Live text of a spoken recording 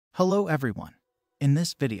Hello everyone. In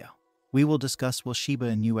this video, we will discuss will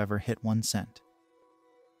Shiba Inu ever hit 1 cent.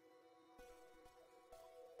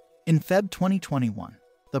 In Feb 2021,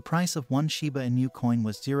 the price of one Shiba Inu coin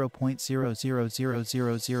was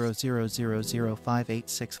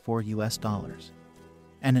 $0.0000000586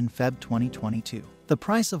 and in Feb 2022, the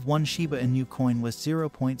price of one Shiba Inu coin was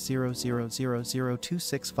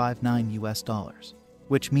 $0.00002659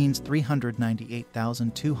 which means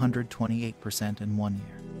 398,228% in 1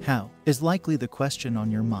 year. How is likely the question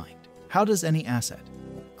on your mind. How does any asset,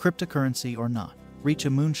 cryptocurrency or not, reach a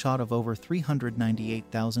moonshot of over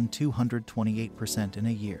 398,228% in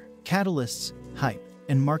a year? Catalysts, hype,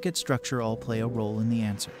 and market structure all play a role in the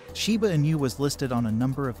answer. Shiba Inu was listed on a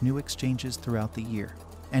number of new exchanges throughout the year,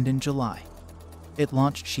 and in July, it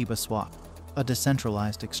launched Shiba Swap, a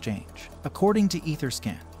decentralized exchange. According to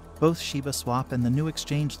Etherscan, both Shiba Swap and the new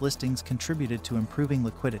exchange listings contributed to improving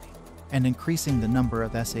liquidity and increasing the number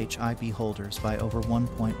of SHIB holders by over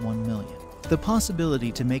 1.1 million. The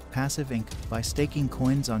possibility to make passive income by staking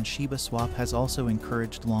coins on Shiba Swap has also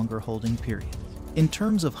encouraged longer holding periods. In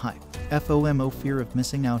terms of hype, FOMO fear of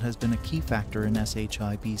missing out has been a key factor in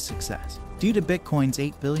SHIB's success. Due to Bitcoin's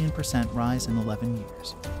 8 billion % rise in 11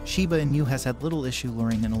 years, Shiba Inu has had little issue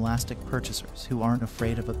luring in elastic purchasers who aren't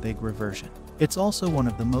afraid of a big reversion. It's also one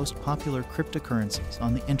of the most popular cryptocurrencies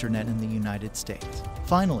on the internet in the United States.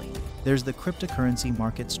 Finally, there's the cryptocurrency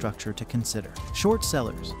market structure to consider. Short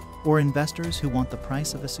sellers, or investors who want the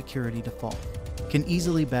price of a security to fall, can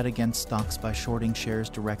easily bet against stocks by shorting shares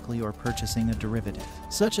directly or purchasing a derivative,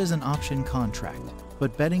 such as an option contract,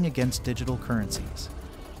 but betting against digital currencies,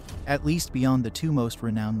 at least beyond the two most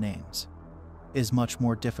renowned names, is much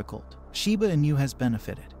more difficult. Shiba Inu has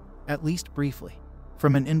benefited, at least briefly,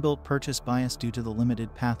 from an inbuilt purchase bias due to the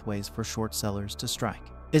limited pathways for short sellers to strike.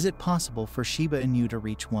 Is it possible for Shiba Inu to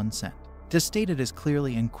reach 1 cent? To state it as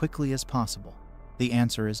clearly and quickly as possible, the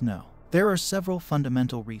answer is no. There are several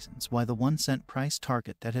fundamental reasons why the 1 cent price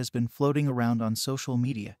target that has been floating around on social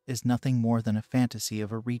media is nothing more than a fantasy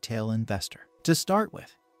of a retail investor. To start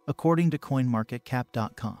with, according to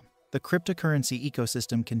CoinMarketCap.com, the cryptocurrency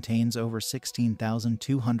ecosystem contains over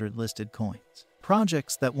 16,200 listed coins.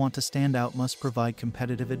 Projects that want to stand out must provide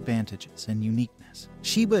competitive advantages and uniqueness.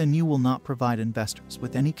 Shiba Inu will not provide investors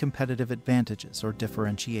with any competitive advantages or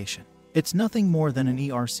differentiation. It's nothing more than an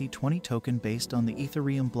ERC20 token based on the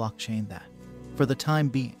Ethereum blockchain that, for the time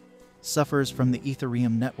being, suffers from the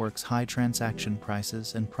Ethereum network's high transaction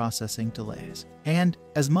prices and processing delays. And,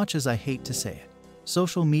 as much as I hate to say it,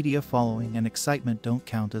 social media following and excitement don't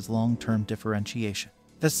count as long-term differentiation.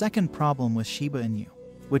 The second problem with Shiba Inu,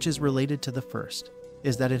 which is related to the first,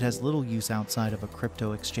 is that it has little use outside of a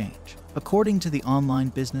crypto exchange. According to the online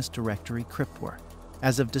business directory Cryptware,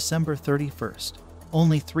 as of December 31st,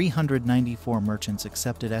 only 394 merchants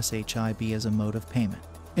accepted SHIB as a mode of payment.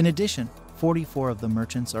 In addition, 44 of the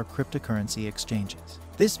merchants are cryptocurrency exchanges.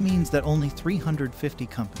 This means that only 350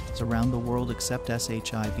 companies around the world accept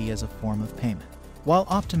SHIB as a form of payment. While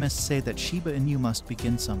optimists say that Shiba Inu must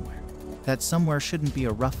begin somewhere, that somewhere shouldn't be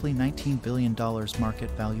a roughly $19 billion market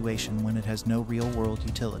valuation when it has no real-world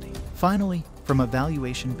utility. Finally, from a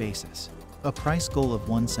valuation basis, a price goal of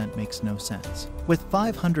 1 cent makes no sense. With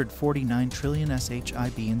 549 trillion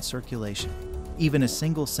SHIB in circulation, even a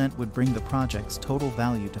single cent would bring the project's total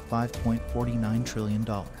value to $5.49 trillion.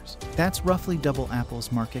 That's roughly double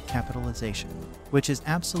Apple's market capitalization, which is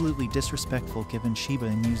absolutely disrespectful given Shiba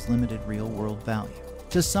Inu's limited real-world value.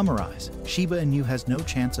 To summarize, Shiba Inu has no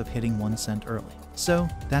chance of hitting 1 cent early. So,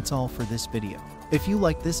 that's all for this video. If you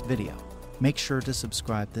like this video, make sure to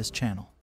subscribe this channel.